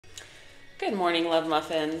Good morning, love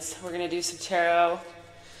muffins. We're going to do some tarot.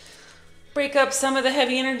 Break up some of the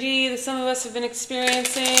heavy energy that some of us have been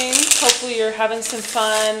experiencing. Hopefully you're having some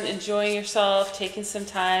fun, enjoying yourself, taking some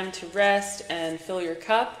time to rest and fill your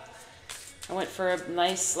cup. I went for a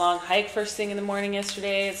nice long hike first thing in the morning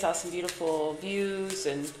yesterday. Saw some beautiful views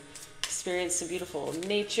and experienced some beautiful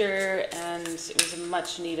nature, and it was a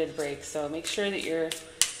much needed break. So make sure that you're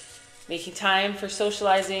making time for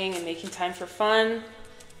socializing and making time for fun.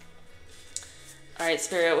 All right,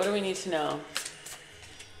 Spirit, what do we need to know?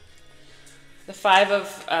 The Five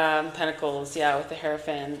of Pentacles, yeah, with the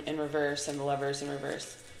Hierophant in reverse and the Lovers in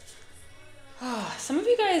reverse. Oh, some of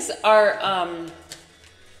you guys are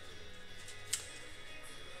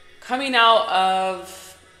coming out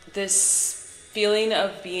of this feeling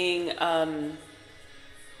of being, of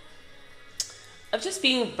just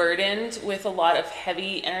being burdened with a lot of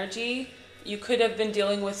heavy energy. You could have been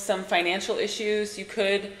dealing with some financial issues. You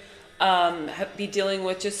could be dealing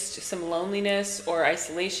with just some loneliness or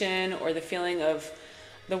isolation, or the feeling of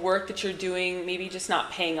the work that you're doing maybe just not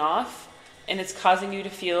paying off, and it's causing you to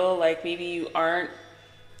feel like maybe you aren't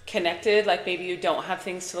connected, like maybe you don't have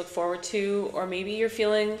things to look forward to, or maybe you're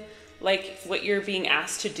feeling like what you're being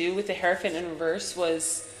asked to do with the Hierophant in reverse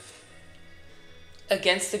was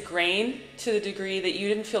against the grain, to the degree that you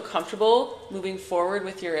didn't feel comfortable moving forward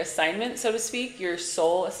with your assignment, so to speak, your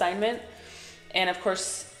soul assignment. And of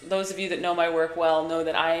course, those of you that know my work well know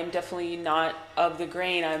that I am definitely not of the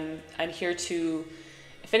grain. I'm here to,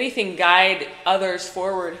 if anything, guide others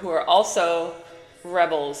forward who are also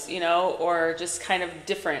rebels, you know, or just kind of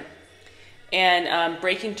different. And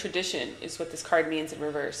breaking tradition is what this card means in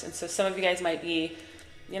reverse. And so some of you guys might be,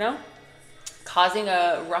 you know, causing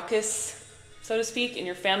a ruckus, so to speak, in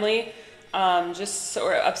your family, just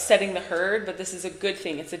or upsetting the herd. But this is a good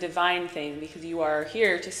thing. It's a divine thing, because you are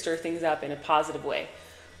here to stir things up in a positive way.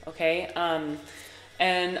 Okay,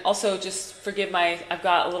 and also just forgive I've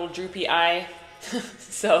got a little droopy eye,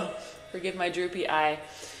 so forgive my droopy eye.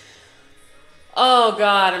 Oh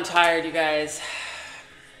God, I'm tired, you guys.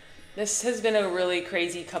 This has been a really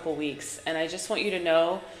crazy couple weeks, and I just want you to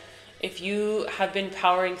know, if you have been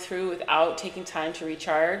powering through without taking time to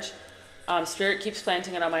recharge, Spirit keeps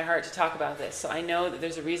planting it on my heart to talk about this. So I know that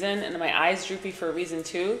there's a reason, and my eye's droopy for a reason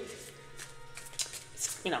too.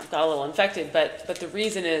 You know, got a little infected, but the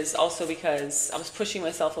reason is also because I was pushing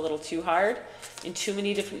myself a little too hard in too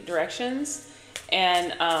many different directions.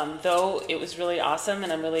 And though it was really awesome,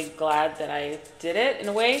 and I'm really glad that I did it in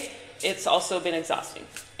a way, it's also been exhausting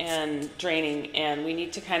and draining, and we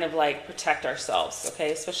need to kind of like protect ourselves,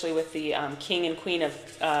 okay? Especially with the King and Queen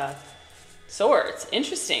of Swords.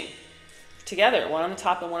 Interesting. Together, one on the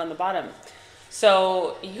top and one on the bottom.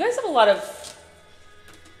 So you guys have a lot of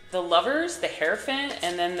the Lovers, the Hierophant,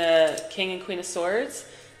 and then the King and Queen of Swords.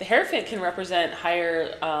 The Hierophant can represent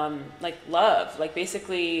higher, like love, like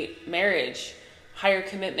basically marriage, higher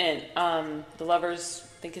commitment. The Lovers,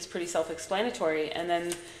 I think, is pretty self-explanatory. And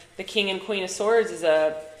then the King and Queen of Swords is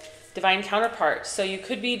a divine counterpart. So you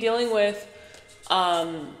could be dealing with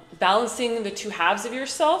balancing the two halves of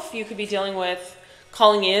yourself. You could be dealing with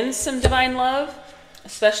calling in some divine love,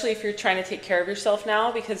 especially if you're trying to take care of yourself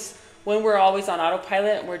now, because when we're always on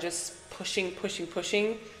autopilot and we're just pushing,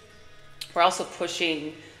 we're also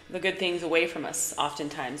pushing the good things away from us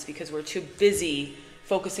oftentimes, because we're too busy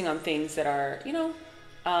focusing on things that are, you know,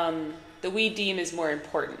 that we deem as more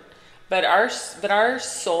important. But our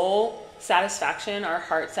soul satisfaction, our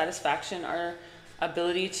heart satisfaction, our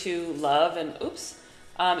ability to love and,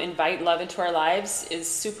 invite love into our lives is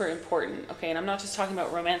super important, okay? And I'm not just talking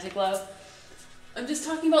about romantic love. I'm just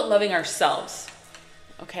talking about loving ourselves.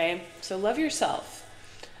 Okay, so love yourself.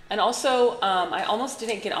 And also, I almost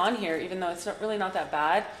didn't get on here, even though it's really not that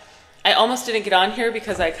bad. I almost didn't get on here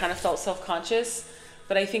because I kind of felt self-conscious.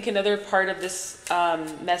 But I think another part of this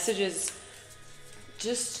message is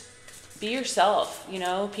just be yourself. You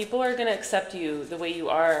know, people are going to accept you the way you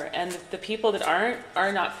are. And the people that aren't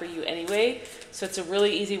are not for you anyway. So it's a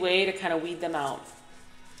really easy way to kind of weed them out.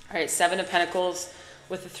 All right, Seven of Pentacles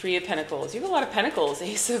with the Three of Pentacles. You have a lot of Pentacles.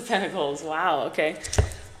 Ace of Pentacles. Wow, okay.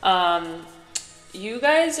 You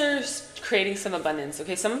guys are creating some abundance.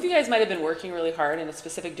 Okay, some of you guys might have been working really hard in a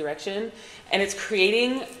specific direction, and it's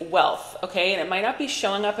creating wealth, okay? And it might not be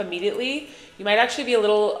showing up immediately. You might actually be a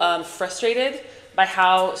little frustrated by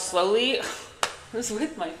how slowly, I was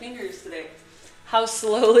with my fingers today, how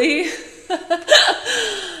slowly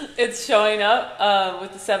it's showing up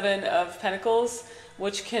with the Seven of Pentacles,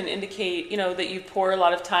 which can indicate, you know, that you pour a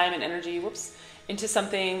lot of time and energy, into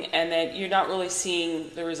something, and that you're not really seeing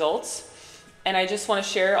the results. And I just want to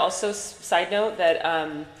share also, side note, that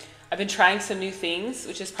I've been trying some new things,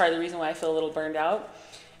 which is part of the reason why I feel a little burned out,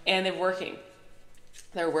 and they're working.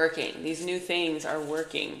 They're working. These new things are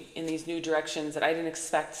working in these new directions that I didn't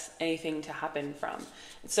expect anything to happen from.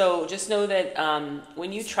 So just know that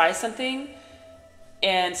when you try something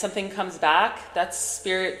and something comes back, that's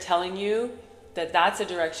spirit telling you that that's a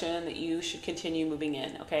direction that you should continue moving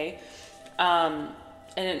in, okay? And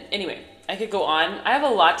anyway, I could go on. I have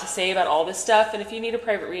a lot to say about all this stuff, and if you need a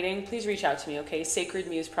private reading, please reach out to me, okay?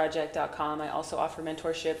 sacredmuseproject.com. I also offer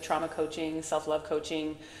mentorship, trauma coaching, self-love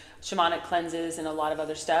coaching, shamanic cleanses, and a lot of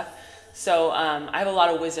other stuff. So I have a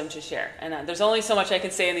lot of wisdom to share, and there's only so much I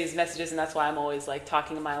can say in these messages, and that's why I'm always like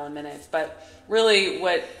talking a mile a minute. But really,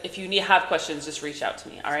 if you have questions, just reach out to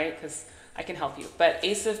me, all right? Because I can help you. But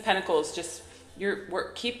Ace of Pentacles, just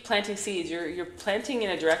keep planting seeds. You're planting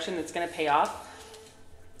in a direction that's going to pay off,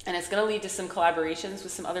 and it's going to lead to some collaborations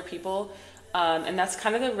with some other people. And that's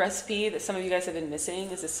kind of the recipe that some of you guys have been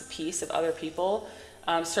missing, is this piece of other people,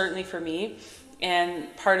 certainly for me.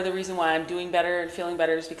 And part of the reason why I'm doing better and feeling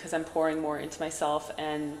better is because I'm pouring more into myself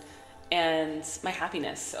and my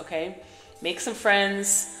happiness, okay? Make some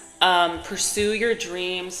friends, pursue your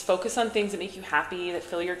dreams, focus on things that make you happy, that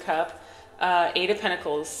fill your cup. 8 of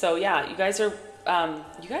Pentacles. So yeah, you guys have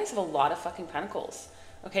a lot of fucking pentacles.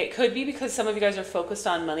 Okay, it could be because some of you guys are focused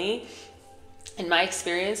on money. In my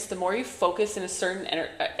experience, the more you focus in a certain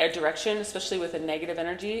direction, especially with a negative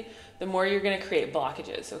energy, the more you're going to create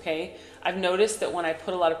blockages, okay? I've noticed that when I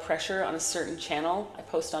put a lot of pressure on a certain channel, I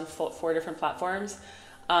post on 4 different platforms,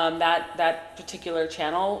 that particular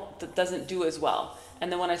channel doesn't do as well.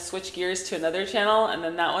 And then when I switch gears to another channel and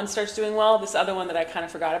then that one starts doing well, this other one that I kind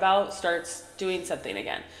of forgot about starts doing something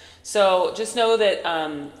again. So just know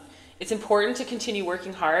that it's important to continue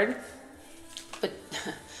working hard, but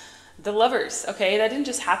the lovers, okay, that didn't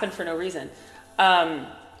just happen for no reason. I'm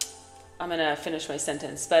going to finish my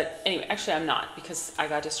sentence, but anyway, actually I'm not, because I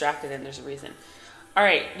got distracted and there's a reason. All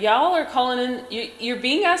right, y'all are calling in, you're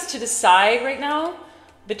being asked to decide right now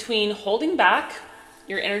between holding back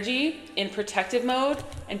your energy in protective mode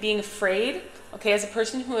and being afraid. Okay, as a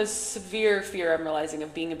person who has severe fear, I'm realizing,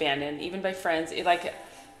 of being abandoned, even by friends,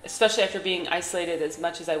 especially after being isolated as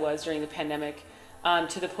much as I was during the pandemic,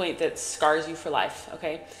 to the point that scars you for life,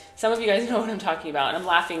 okay? Some of you guys know what I'm talking about, and I'm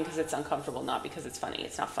laughing because it's uncomfortable, not because it's funny.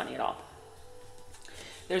 It's not funny at all.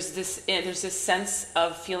 There's this sense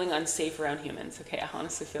of feeling unsafe around humans, okay? I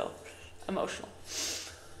honestly feel emotional.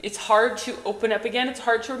 It's hard to open up again. It's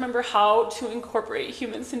hard to remember how to incorporate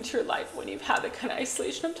humans into your life when you've had the kind of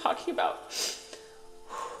isolation I'm talking about.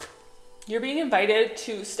 You're being invited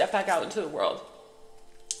to step back out into the world.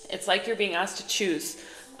 It's like you're being asked to choose.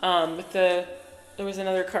 There was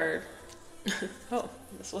another card. Oh,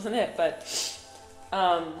 this wasn't it, but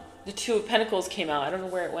the 2 of Pentacles came out. I don't know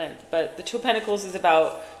where it went, but the 2 of Pentacles is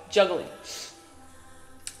about juggling.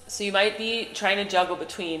 So you might be trying to juggle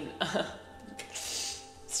between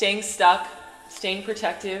staying stuck, staying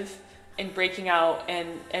protective, and breaking out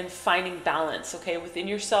and finding balance, okay, within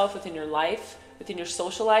yourself, within your life, within your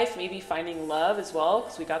social life, maybe finding love as well,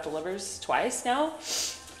 because we got the Lovers twice now,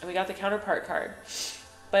 and we got the Counterpart card.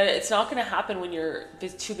 But it's not going to happen when you're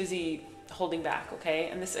too busy holding back, okay?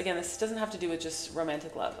 And this doesn't have to do with just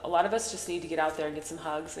romantic love. A lot of us just need to get out there and get some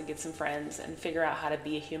hugs and get some friends and figure out how to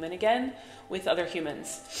be a human again with other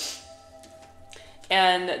humans.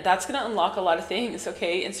 And that's going to unlock a lot of things,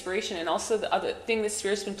 okay? Inspiration. And also the other thing that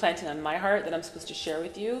Spirit's been planting on my heart that I'm supposed to share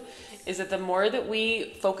with you is that the more that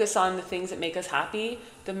we focus on the things that make us happy,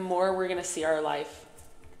 the more we're going to see our life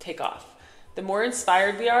take off. The more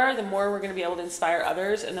inspired we are, the more we're going to be able to inspire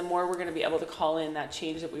others, and the more we're going to be able to call in that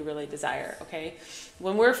change that we really desire, okay?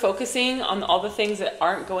 When we're focusing on all the things that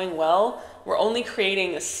aren't going well, we're only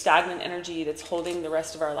creating a stagnant energy that's holding the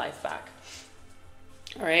rest of our life back.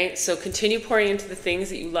 All right, so continue pouring into the things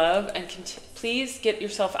that you love, and please get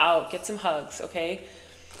yourself out, get some hugs, okay?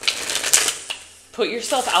 Put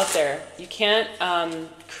yourself out there. You can't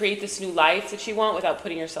create this new life that you want without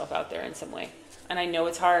putting yourself out there in some way. And I know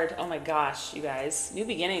it's hard. Oh my gosh, you guys. New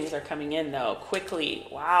beginnings are coming in though, quickly.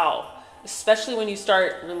 Wow. Especially when you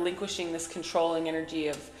start relinquishing this controlling energy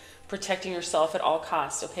of protecting yourself at all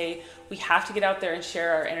costs, okay? We have to get out there and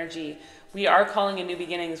share our energy. We are calling in new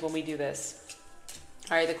beginnings when we do this.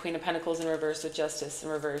 All right, the Queen of Pentacles in reverse with Justice in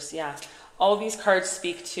reverse. Yeah. All of these cards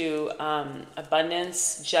speak to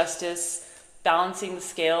abundance, justice, balancing the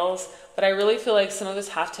scales. But I really feel like some of us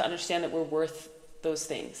have to understand that we're worth those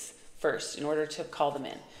things first in order to call them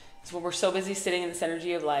in. So when we're so busy sitting in this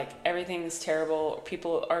energy of like, everything's terrible, or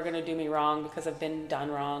people are going to do me wrong because I've been done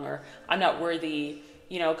wrong, or I'm not worthy,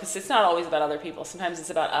 you know, because it's not always about other people. Sometimes it's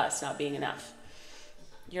about us not being enough.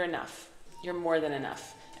 You're enough. You're more than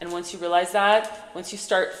enough. And once you realize that, once you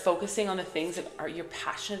start focusing on the things that you're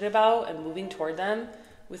passionate about and moving toward them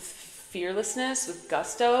with fearlessness, with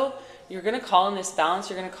gusto, you're going to call in this balance.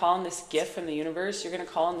 You're going to call in this gift from the universe. You're going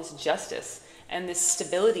to call in this justice and this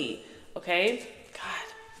stability. Okay?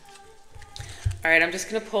 God. All right, I'm just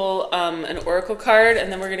going to pull an oracle card,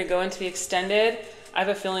 and then we're going to go into the extended. I have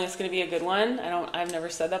a feeling it's going to be a good one. I've never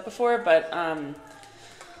said that before, but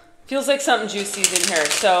feels like something juicy is in here.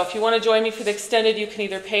 So if you want to join me for the extended, you can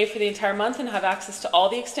either pay for the entire month and have access to all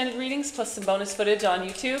the extended readings plus some bonus footage on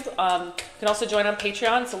YouTube. You can also join on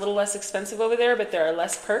Patreon. It's a little less expensive over there, but there are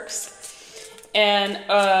less perks. And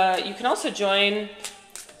you can also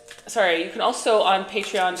on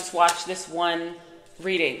Patreon just watch this one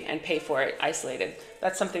reading and pay for it isolated.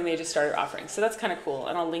 That's something they just started offering. So that's kind of cool,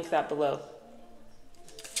 and I'll link that below.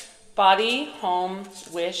 Body, home,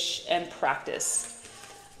 wish, and practice.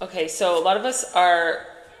 Okay, so a lot of us are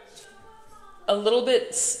a little bit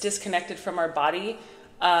disconnected from our body,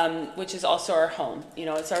 which is also our home. You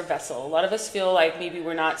know, it's our vessel. A lot of us feel like maybe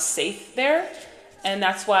we're not safe there. And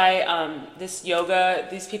that's why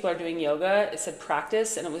these people are doing yoga. It said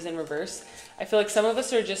practice, and it was in reverse. I feel like some of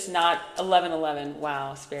us are just not 11:11.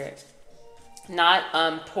 Wow, spirit.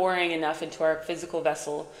 Not pouring enough into our physical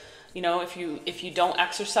vessel. You know, if you don't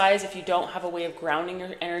exercise, if you don't have a way of grounding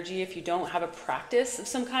your energy, if you don't have a practice of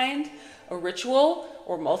some kind, a ritual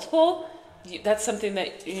or multiple, that's something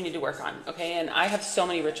that you need to work on, okay? And I have so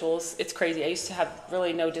many rituals. It's crazy. I used to have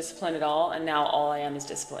really no discipline at all, and now all I am is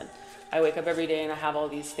discipline. I wake up every day and I have all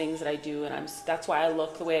these things that I do, and that's why I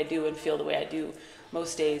look the way I do and feel the way I do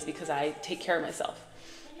most days, because I take care of myself.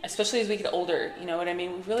 Especially as we get older, you know what I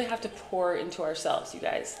mean? We really have to pour into ourselves, you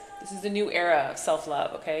guys. This is the new era of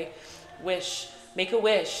self-love, okay? Wish, make a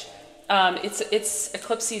wish. It's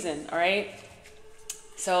eclipse season, all right?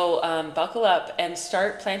 So buckle up and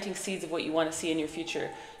start planting seeds of what you want to see in your future.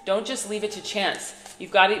 Don't just leave it to chance.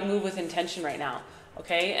 You've got to move with intention right now,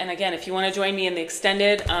 okay? And again, if you want to join me in the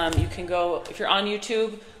extended, you can go, if you're on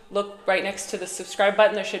YouTube, look right next to the subscribe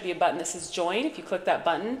button. There should be a button that says join. If you click that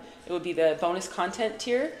button, it would be the bonus content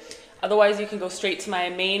tier. Otherwise, you can go straight to my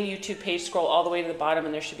main YouTube page, scroll all the way to the bottom,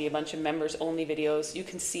 and there should be a bunch of members only videos. You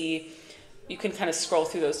can kind of scroll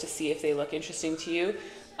through those to see if they look interesting to you.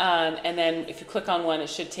 And then if you click on one, it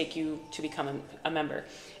should take you to become a member.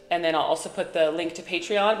 And then I'll also put the link to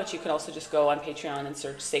Patreon, but you can also just go on Patreon and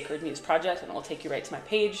search Sacred Muse Project, and it will take you right to my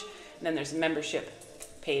page. And then there's a membership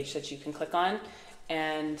page that you can click on.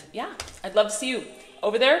 And yeah, I'd love to see you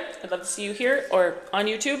over there. I'd love to see you here or on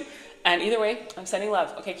YouTube. And either way, I'm sending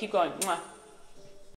love. Okay, keep going. Mwah.